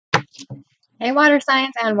Hey water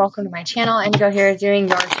signs, and welcome to my channel. Indigo here doing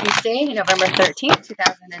your Tuesday, November 13th,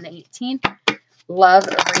 2018 love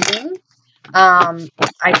reading.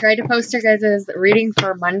 I tried to post your guys' reading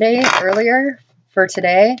for Monday earlier for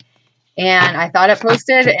today, and I thought it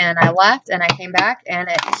posted, and I left, and I came back, and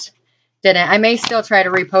it didn't. I may still try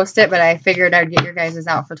to repost it, but I figured I'd get your guys'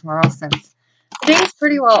 out for tomorrow since the day's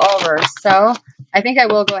pretty well over. So I think I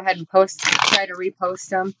will go ahead and try to repost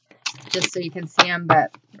them, just so you can see them.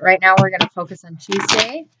 But right now we're going to focus on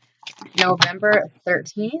Tuesday, November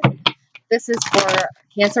 13th. This is for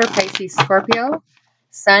Cancer, Pisces, Scorpio,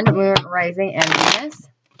 Sun, Moon, Rising, and Venus.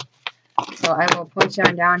 So I will point you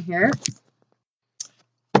on down here.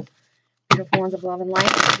 Beautiful ones of love and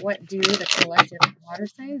light. What do the collective water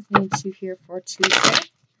signs need to hear for Tuesday,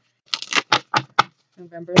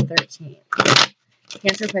 November 13th?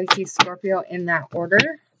 Cancer, Pisces, Scorpio in that order.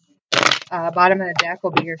 Bottom of the deck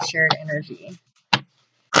will be your shared energy.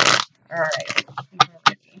 All right.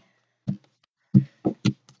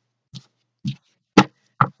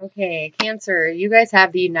 Okay, Cancer, you guys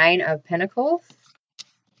have the Nine of Pentacles.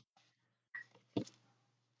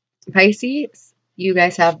 Pisces, you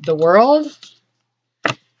guys have the World.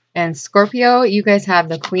 And Scorpio, you guys have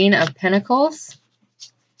the Queen of Pentacles.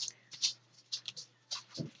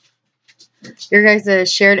 Your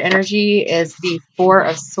guys' shared energy is the Four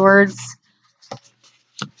of Swords,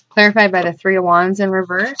 clarified by the Three of Wands in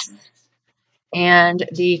reverse, and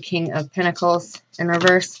the King of Pentacles in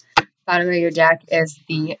reverse. Bottom of your deck is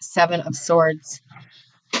the Seven of Swords.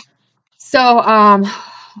 So,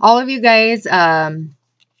 all of you guys,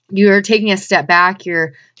 you're taking a step back.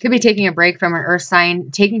 You could be taking a break from an earth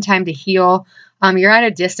sign, taking time to heal. You're at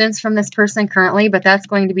a distance from this person currently, but that's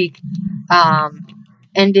going to be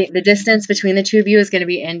ending. The distance between the two of you is going to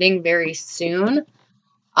be ending very soon.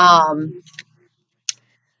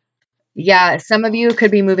 Yeah, some of you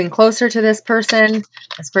could be moving closer to this person.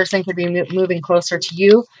 This person could be moving closer to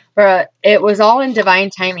you. But it was all in divine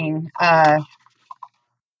timing.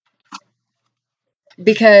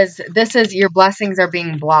 Because this is your blessings are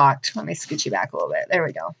being blocked. Let me scoot you back a little bit. There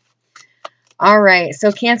we go. All right.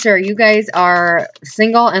 So Cancer, you guys are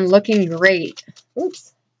single and looking great.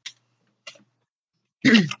 Oops.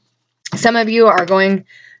 Some of you are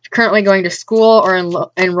currently going to school or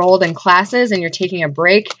enrolled in classes, and you're taking a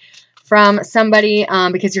break from somebody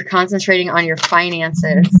because you're concentrating on your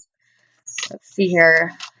finances. Let's see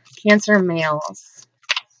here. Cancer males.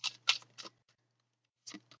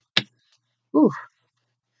 Ooh.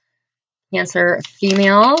 Cancer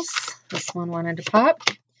females. This one wanted to pop.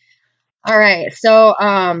 All right. So,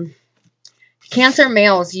 Cancer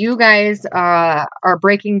males, you guys are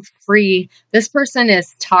breaking free. This person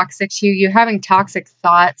is toxic to you. You're having toxic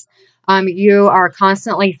thoughts. You are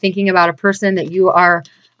constantly thinking about a person that you are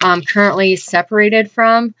currently separated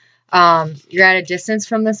from. You're at a distance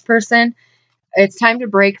from this person. It's time to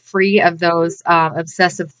break free of those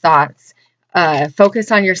obsessive thoughts.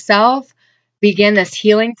 Focus on yourself. Begin this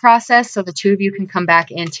healing process so the two of you can come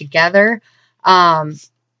back in together.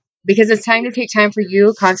 Because it's time to take time for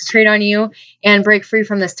you, concentrate on you, and break free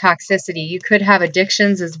from this toxicity. You could have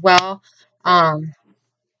addictions as well.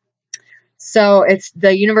 So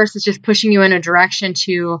the universe is just pushing you in a direction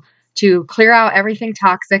to clear out everything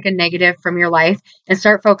toxic and negative from your life and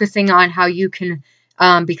start focusing on how you can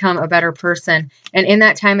become a better person. And in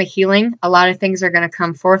that time of healing, a lot of things are going to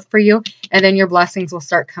come forth for you, and then your blessings will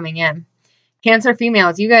start coming in. Cancer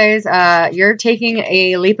females, you guys, you're taking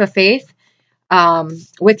a leap of faith.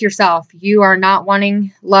 With yourself. You are not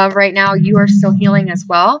wanting love right now. You are still healing as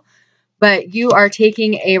well, but you are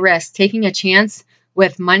taking a risk, taking a chance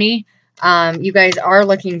with money. You guys are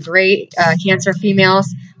looking great, Cancer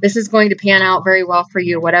females. This is going to pan out very well for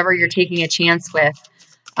you, whatever you're taking a chance with.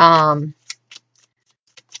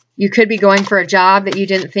 You could be going for a job that you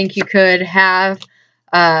didn't think you could have,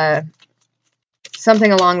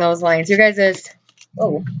 something along those lines. Your guys is,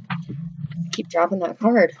 oh, keep dropping that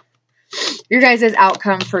card. Your guys'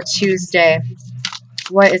 outcome for Tuesday.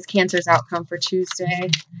 What is Cancer's outcome for Tuesday,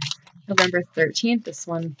 November 13th? This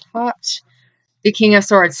one popped. The King of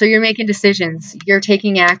Swords. So you're making decisions. You're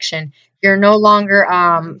taking action. You're no longer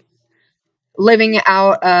living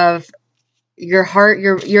out of your heart.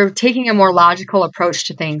 You're taking a more logical approach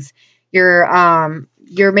to things. You're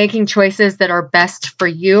making choices that are best for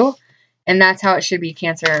you, and that's how it should be,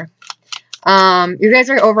 Cancer. You guys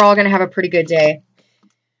are overall going to have a pretty good day.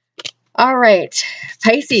 All right,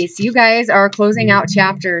 Pisces, you guys are closing out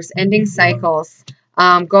chapters, ending cycles,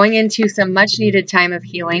 going into some much needed time of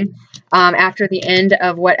healing after the end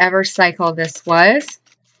of whatever cycle this was.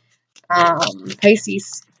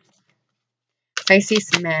 Pisces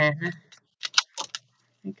men.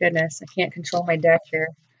 My goodness, I can't control my deck here.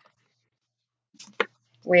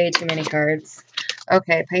 Way too many cards.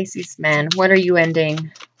 Okay, Pisces men, what are you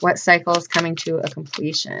ending? What cycle is coming to a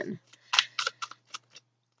completion?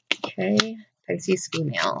 Okay, Pisces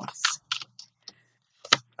females.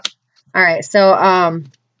 All right, so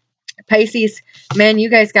Pisces men, you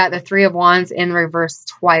guys got the Three of Wands in reverse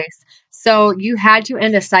twice. So you had to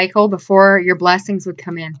end a cycle before your blessings would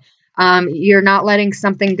come in. You're not letting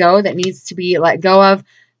something go that needs to be let go of.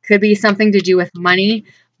 Could be something to do with money.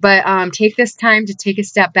 But take this time to take a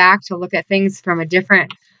step back to look at things from a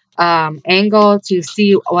different angle to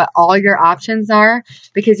see what all your options are,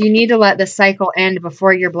 because you need to let the cycle end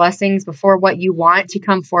before your blessings, before what you want to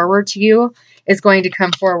come forward to you is going to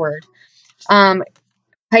come forward.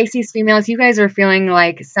 Pisces females, you guys are feeling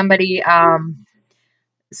like somebody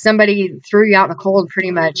threw you out in the cold pretty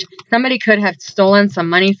much. Somebody could have stolen some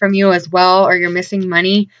money from you as well, or you're missing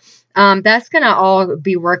money. That's going to all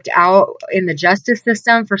be worked out in the justice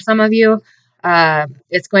system for some of you.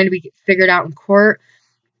 It's going to be figured out in court,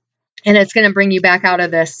 and it's going to bring you back out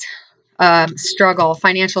of this struggle,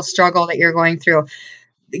 financial struggle that you're going through.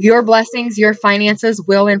 Your blessings, your finances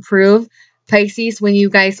will improve, Pisces, when you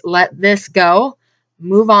guys let this go,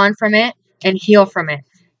 move on from it, and heal from it.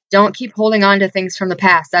 Don't keep holding on to things from the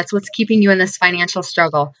past. That's what's keeping you in this financial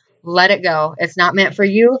struggle. Let it go. It's not meant for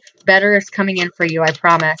you. Better is coming in for you, I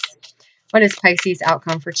promise. What is Pisces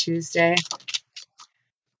outcome for Tuesday?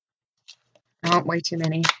 Oh, way too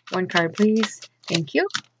many. One card, please. Thank you.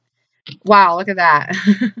 Wow, look at that.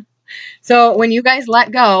 So when you guys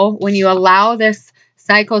let go, when you allow this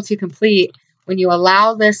cycle to complete, when you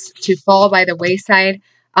allow this to fall by the wayside,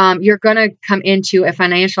 you're going to come into a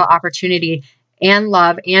financial opportunity and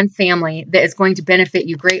love and family that is going to benefit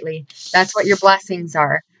you greatly. That's what your blessings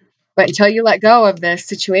are. But until you let go of this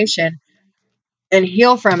situation and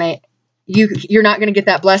heal from it, you're not going to get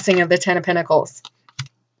that blessing of the Ten of Pentacles.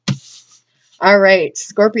 All right,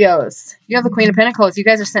 Scorpios. You have the Queen of Pentacles. You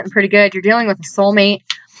guys are sitting pretty good. You're dealing with a soulmate,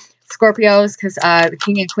 Scorpios, because the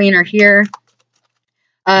King and Queen are here.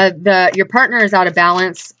 Your partner is out of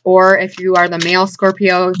balance, or if you are the male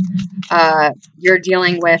Scorpio, you're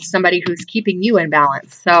dealing with somebody who's keeping you in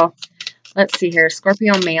balance. So let's see here.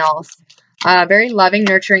 Scorpio males. Very loving,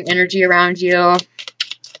 nurturing energy around you.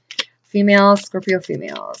 Females, Scorpio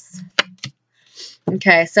females.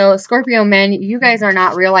 Okay, so Scorpio men, you guys are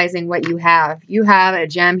not realizing what you have. You have a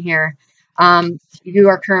gem here. You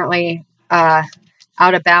are currently out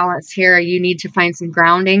of balance here. You need to find some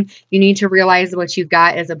grounding. You need to realize what you've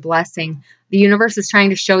got is a blessing. The universe is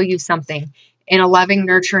trying to show you something in a loving,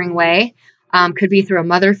 nurturing way. Could be through a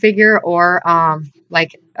mother figure or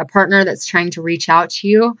like a partner that's trying to reach out to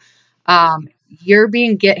you. You're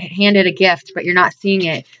being handed a gift, but you're not seeing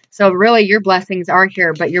it. So really your blessings are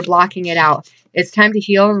here, but you're blocking it out. It's time to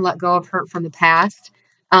heal and let go of hurt from the past,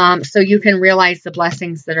 so you can realize the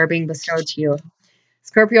blessings that are being bestowed to you.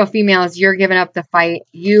 Scorpio females, you're giving up the fight.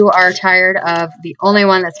 You are tired of the only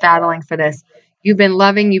one that's battling for this. You've been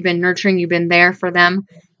loving, you've been nurturing, you've been there for them.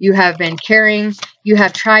 You have been caring. You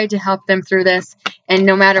have tried to help them through this. And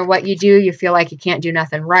no matter what you do, you feel like you can't do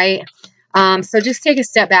nothing right. So just take a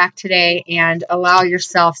step back today and allow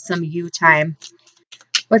yourself some you time.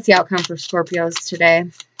 What's the outcome for Scorpios today?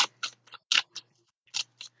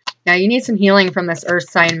 Now, you need some healing from this earth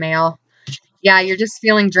sign male. Yeah, you're just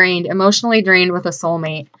feeling drained, emotionally drained with a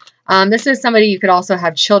soulmate. This is somebody you could also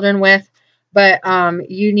have children with, but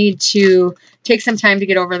you need to take some time to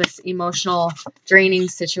get over this emotional draining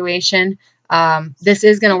situation. This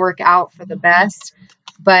is going to work out for the best,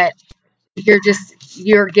 but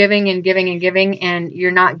you're giving and giving and giving, and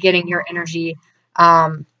you're not getting your energy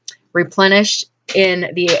replenished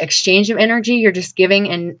in the exchange of energy. You're just giving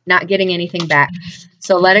and not getting anything back.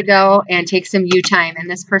 So let it go and take some you time. And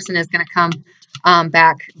this person is going to come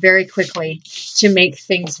back very quickly to make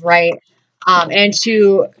things right, and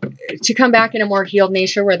to come back in a more healed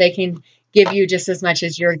nature where they can give you just as much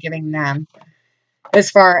as you're giving them as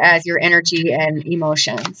far as your energy and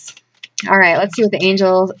emotions. All right, let's see what the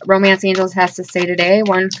angels, romance angels, has to say today.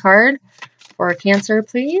 One card for Cancer,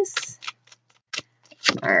 please.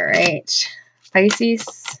 All right,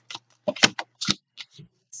 Pisces,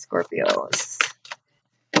 Scorpios.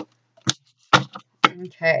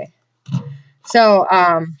 Okay, so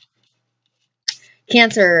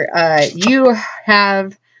Cancer, you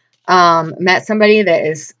have met somebody that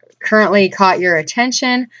is currently caught your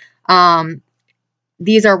attention.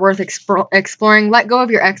 These are worth exploring. Let go of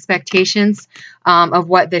your expectations of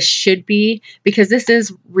what this should be, because this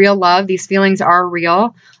is real love. These feelings are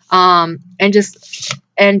real. And just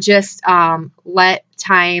let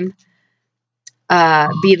time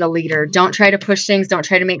be the leader. Don't try to push things. Don't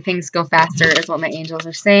try to make things go faster is what my angels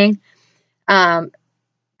are saying.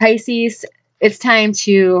 Pisces, it's time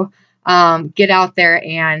to get out there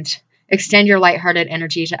and extend your lighthearted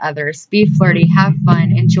energy to others. Be flirty, have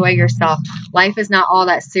fun, enjoy yourself. Life is not all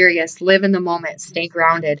that serious. Live in the moment. Stay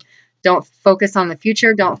grounded. Don't focus on the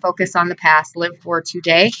future. Don't focus on the past. Live for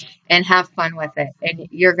today and have fun with it. And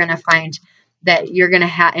you're going to find that you're going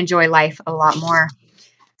to enjoy life a lot more.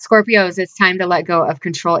 Scorpios, it's time to let go of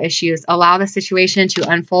control issues. Allow the situation to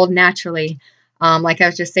unfold naturally. Like I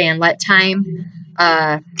was just saying, let time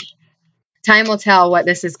will tell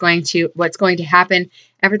what's going to happen.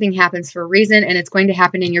 Everything happens for a reason, and it's going to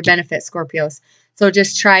happen in your benefit, Scorpios. So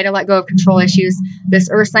just try to let go of control issues. This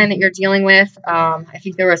earth sign that you're dealing with, I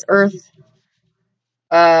think there was earth,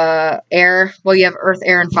 air. Well, you have earth,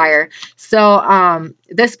 air, and fire. So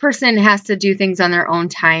this person has to do things on their own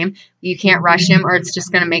time. You can't rush them, or it's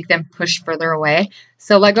just going to make them push further away.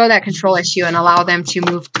 So let go of that control issue and allow them to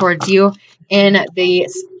move towards you in the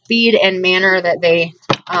speed and manner that they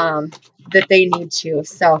need to.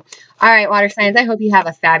 So, all right, water signs, I hope you have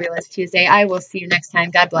a fabulous Tuesday. I will see you next time.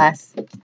 God bless.